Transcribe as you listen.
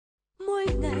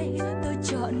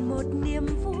chọn một niềm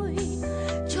vui,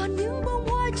 chọn những bông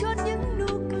hoa, chọn những nụ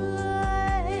cười.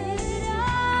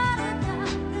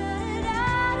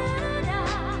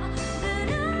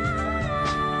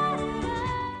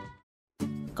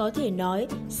 Có thể nói,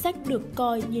 sách được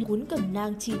coi như cuốn cẩm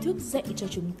nang tri thức dạy cho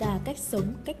chúng ta cách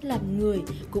sống, cách làm người,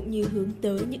 cũng như hướng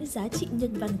tới những giá trị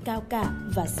nhân văn cao cả.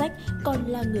 Và sách còn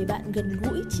là người bạn gần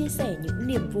gũi chia sẻ những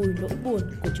niềm vui nỗi buồn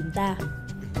của chúng ta.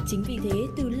 Chính vì thế,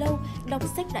 từ lâu, đọc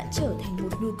sách đã trở thành một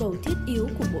nhu cầu thiết yếu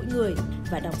của mỗi người,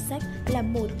 và đọc sách là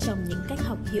một trong những cách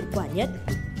học hiệu quả nhất.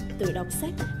 Từ đọc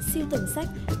sách, sưu tầm sách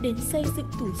đến xây dựng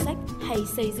tủ sách hay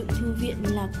xây dựng thư viện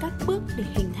là các bước để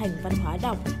hình thành văn hóa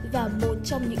đọc, và một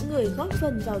trong những người góp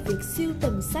phần vào việc sưu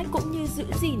tầm sách cũng như giữ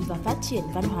gìn và phát triển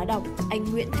văn hóa đọc, anh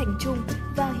Nguyễn Thành Trung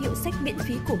và hiệu sách miễn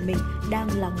phí của mình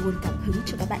đang là nguồn cảm hứng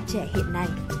cho các bạn trẻ hiện nay.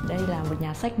 Đây là một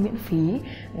nhà sách miễn phí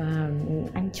và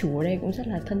anh chủ ở đây cũng rất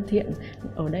là thân thiện.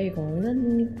 Ở đây có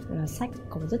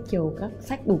rất nhiều các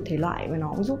sách đủ thể loại và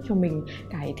nó cũng giúp cho mình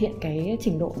cải thiện cái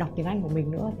trình độ đọc tiếng Anh của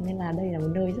mình nữa, nên là đây là một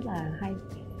nơi rất là hay.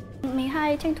 Mình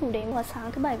hay tranh thủ đến vào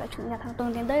sáng thứ Bảy và Chủ nhật hàng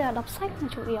tuần đến đây là đọc sách là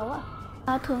chủ yếu ạ.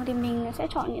 Thường thì mình sẽ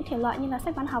chọn những thể loại như là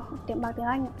sách văn học, bằng tiếng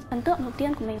Anh. Ấn tượng đầu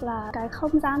tiên của mình là cái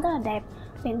không gian rất là đẹp.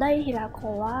 Đến đây thì là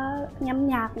có nhâm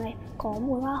nhạc này, có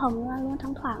mùi hoa hồng luôn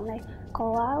thoang thoảng này,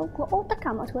 có gỗ, tất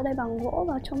cả mọi thứ ở đây bằng gỗ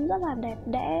và trông rất là đẹp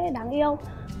đẽ, đáng yêu.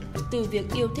 Từ việc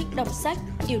yêu thích đọc sách,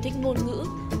 yêu thích ngôn ngữ,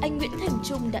 anh Nguyễn Thành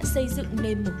Trung đã xây dựng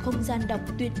nên một không gian đọc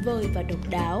tuyệt vời và độc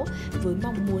đáo, với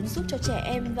mong muốn giúp cho trẻ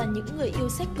em và những người yêu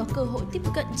sách có cơ hội tiếp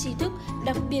cận tri thức,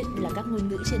 đặc biệt là các ngôn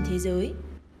ngữ trên thế giới.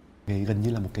 Gần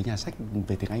như là một cái nhà sách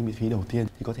về tiếng Anh miễn phí đầu tiên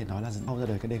thì có thể nói là sau ra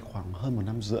đời cái đây khoảng hơn 1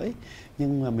 năm rưỡi,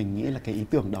 nhưng mà mình nghĩ là cái ý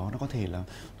tưởng đó nó có thể là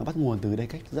nó bắt nguồn từ đây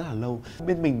cách rất là lâu.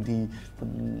 Bên mình thì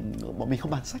bọn mình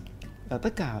không bán sách,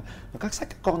 tất cả các sách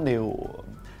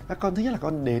các con thứ nhất là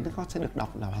con đến các con sẽ được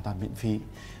đọc là hoàn toàn miễn phí,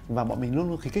 và bọn mình luôn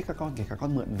luôn khuyến khích các con, kể cả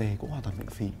con mượn về cũng hoàn toàn miễn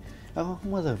phí. Các con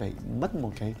không bao giờ phải mất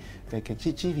một cái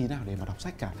chi phí nào để mà đọc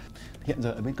sách cả. Hiện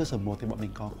giờ ở bên cơ sở 1 thì bọn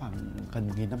mình có khoảng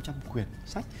gần 1.500 quyển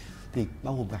sách, thì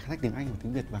bao gồm cả sách tiếng Anh và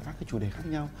tiếng Việt và các cái chủ đề khác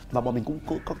nhau. Và bọn mình cũng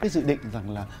có cái dự định rằng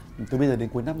là từ bây giờ đến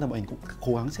cuối năm là bọn mình cũng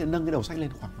cố gắng sẽ nâng cái đầu sách lên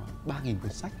khoảng 3.000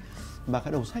 quyển sách. Và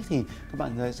cái đầu sách thì các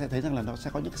bạn sẽ thấy rằng là nó sẽ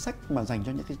có những cái sách mà dành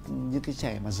cho những cái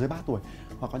trẻ mà dưới 3 tuổi,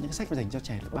 hoặc có những cái sách mà dành cho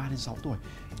trẻ là 3 đến 6 tuổi,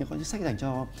 nhưng có những sách dành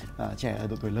cho trẻ ở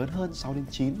độ tuổi lớn hơn 6 đến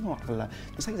 9, hoặc là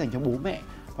những sách dành cho bố mẹ,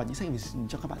 và những sách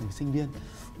cho các bạn sinh viên.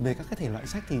 Về các cái thể loại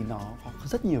sách thì nó có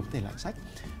rất nhiều cái thể loại sách,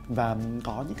 và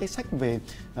có những cái sách về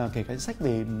kể cả sách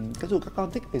về dù các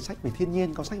con thích về sách về thiên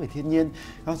nhiên, có sách về thiên nhiên,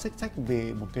 có sách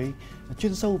về một cái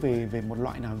chuyên sâu về một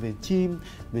loại nào, về chim,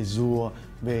 về rùa,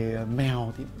 về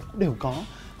mèo thì cũng đều có.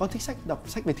 Con thích đọc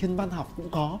sách về thiên văn học cũng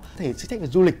có, thể sách về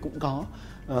du lịch cũng có,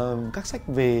 các sách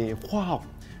về khoa học,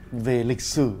 về lịch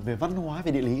sử, về văn hóa,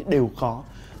 về địa lý đều có.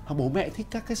 Hoặc bố mẹ thích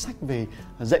các cái sách về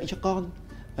dạy cho con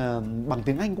bằng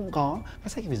tiếng Anh cũng có,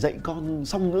 các sách về dạy con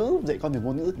song ngữ, dạy con về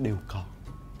ngôn ngữ đều có.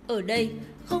 Ở đây,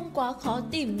 không quá khó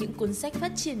tìm những cuốn sách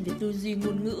phát triển về tư duy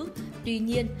ngôn ngữ, tuy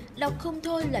nhiên, đọc không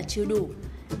thôi là chưa đủ.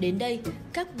 Đến đây,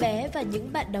 các bé và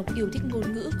những bạn đọc yêu thích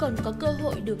ngôn ngữ còn có cơ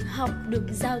hội được học, được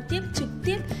giao tiếp trực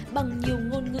tiếp bằng nhiều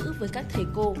ngôn ngữ với các thầy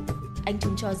cô. Anh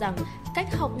Trung cho rằng cách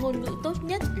học ngôn ngữ tốt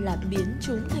nhất là biến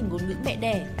chúng thành ngôn ngữ mẹ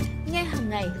đẻ, nghe hàng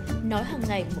ngày, nói hàng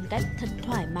ngày một cách thật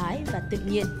thoải mái và tự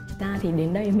nhiên. Ta thì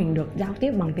đến đây mình được giao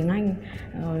tiếp bằng tiếng Anh,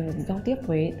 giao tiếp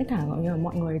với tất cả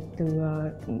mọi người từ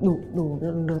đủ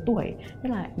lứa tuổi. Tức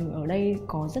là ở đây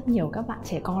có rất nhiều các bạn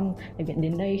trẻ con, để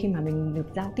đến đây khi mà mình được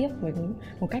giao tiếp với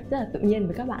một cách rất là tự nhiên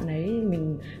với các bạn ấy,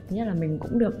 mình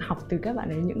cũng được học từ các bạn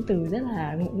ấy những từ rất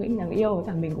là ngụ ngữ đáng yêu,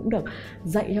 và mình cũng được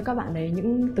dạy cho các bạn ấy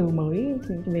những từ mới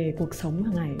về cuộc sống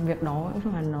hàng ngày. Việc đó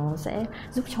là nó sẽ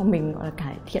giúp cho mình gọi là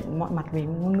cải thiện mọi mặt về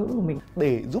ngôn ngữ của mình.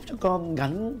 Để giúp cho con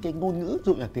gắn cái ngôn ngữ, ví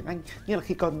dụ là tiếng Anh, như là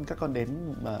khi các con đến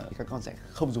mà các con sẽ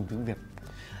không dùng tiếng Việt.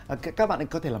 Các bạn ấy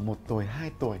có thể là 1 tuổi,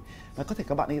 2 tuổi, có thể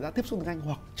các bạn ấy đã tiếp xúc tiếng Anh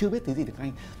hoặc chưa biết tí gì tiếng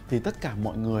Anh, thì tất cả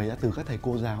mọi người đã từ các thầy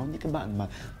cô giáo, những cái bạn mà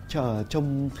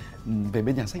trông về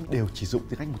bên nhà sách đều chỉ dụng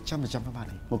tiếng Anh 100% các bạn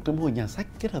ấy. Một cái mô hình nhà sách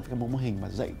kết hợp với một mô hình mà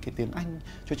dạy cái tiếng Anh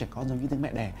cho trẻ con giống như tiếng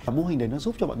mẹ đẻ. Và mô hình đấy nó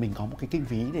giúp cho bọn mình có một cái kinh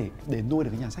phí để nuôi được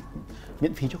cái nhà sách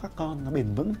miễn phí cho các con nó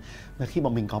bền vững. Và khi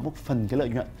bọn mình có một phần cái lợi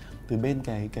nhuận từ bên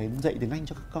cái dạy tiếng Anh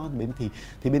cho các con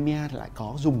thì bên Mia lại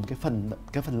có dùng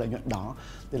cái phần lợi nhuận đó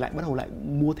để lại bắt đầu lại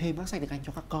mua thêm các sách tiếng Anh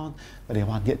cho các con và để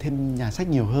hoàn thiện thêm nhà sách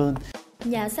nhiều hơn.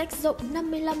 Nhà sách rộng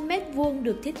 55m²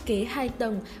 được thiết kế 2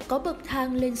 tầng, có bậc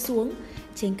thang lên xuống.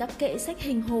 Trên các kệ sách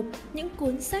hình hộp, những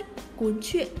cuốn sách, cuốn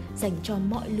truyện dành cho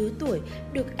mọi lứa tuổi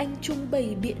được anh Trung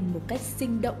bày biện một cách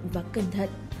sinh động và cẩn thận.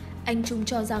 Anh Trung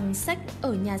cho rằng sách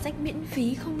ở nhà sách miễn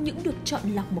phí không những được chọn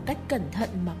lọc một cách cẩn thận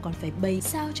mà còn phải bày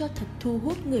sao cho thật thu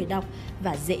hút người đọc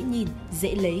và dễ nhìn,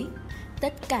 dễ lấy.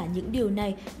 Tất cả những điều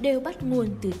này đều bắt nguồn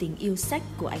từ tình yêu sách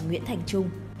của anh Nguyễn Thành Trung.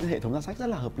 Hệ thống ra sách rất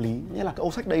là hợp lý, nghĩa là cái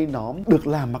ô sách đây nó được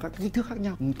làm bằng các kích thước khác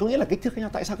nhau. Có nghĩa là kích thước khác nhau,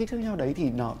 tại sao kích thước khác nhau đấy thì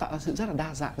nó tạo ra sự rất là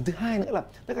đa dạng. Thứ hai nữa là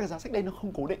tất cả giá sách đây nó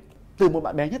không cố định. Từ một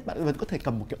bạn bé nhất bạn vẫn có thể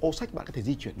cầm một cái ô sách, bạn có thể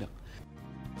di chuyển được.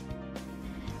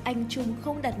 Anh Trung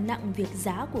không đặt nặng việc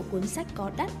giá của cuốn sách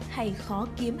có đắt hay khó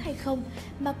kiếm hay không,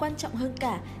 mà quan trọng hơn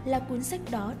cả là cuốn sách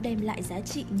đó đem lại giá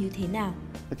trị như thế nào.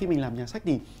 Khi mình làm nhà sách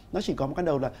thì nó chỉ có một cái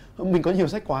đầu là mình có nhiều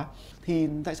sách quá, thì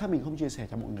tại sao mình không chia sẻ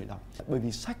cho mọi người đọc? Bởi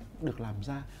vì sách được làm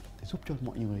ra để giúp cho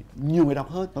mọi người, nhiều người đọc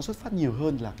hơn, nó xuất phát nhiều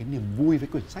hơn là cái niềm vui với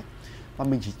quyển sách. Và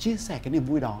mình chỉ chia sẻ cái niềm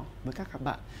vui đó với các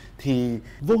bạn. Thì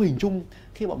vô hình chung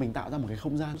khi bọn mình tạo ra một cái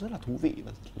không gian rất là thú vị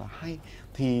và rất là hay,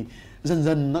 thì dần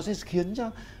dần nó sẽ khiến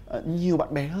cho nhiều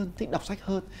bạn bè hơn thích đọc sách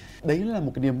hơn. Đấy là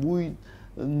một cái niềm vui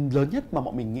lớn nhất mà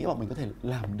bọn mình nghĩ bọn mình có thể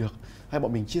làm được, hay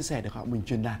bọn mình chia sẻ được, bọn mình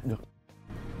truyền đạt được.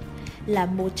 Là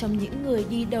một trong những người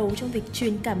đi đầu trong việc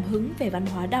truyền cảm hứng về văn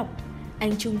hóa đọc,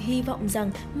 anh Trung hy vọng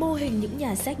rằng mô hình những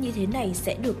nhà sách như thế này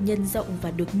sẽ được nhân rộng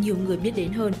và được nhiều người biết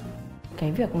đến hơn.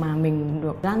 Cái việc mà mình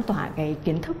được lan tỏa cái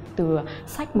kiến thức từ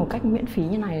sách một cách miễn phí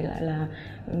như này lại là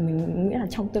mình nghĩ là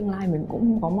trong tương lai mình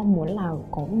cũng có mong muốn là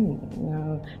có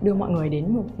đưa mọi người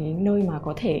đến một cái nơi mà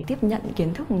có thể tiếp nhận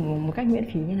kiến thức một cách miễn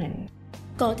phí như này.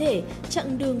 Có thể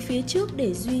chặng đường phía trước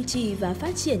để duy trì và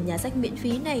phát triển nhà sách miễn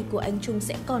phí này của anh Trung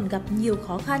sẽ còn gặp nhiều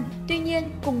khó khăn. Tuy nhiên,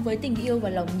 cùng với tình yêu và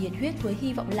lòng nhiệt huyết với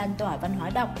hy vọng lan tỏa văn hóa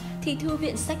đọc, thì thư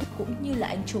viện sách cũng như là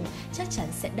anh Trung chắc chắn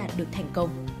sẽ đạt được thành công.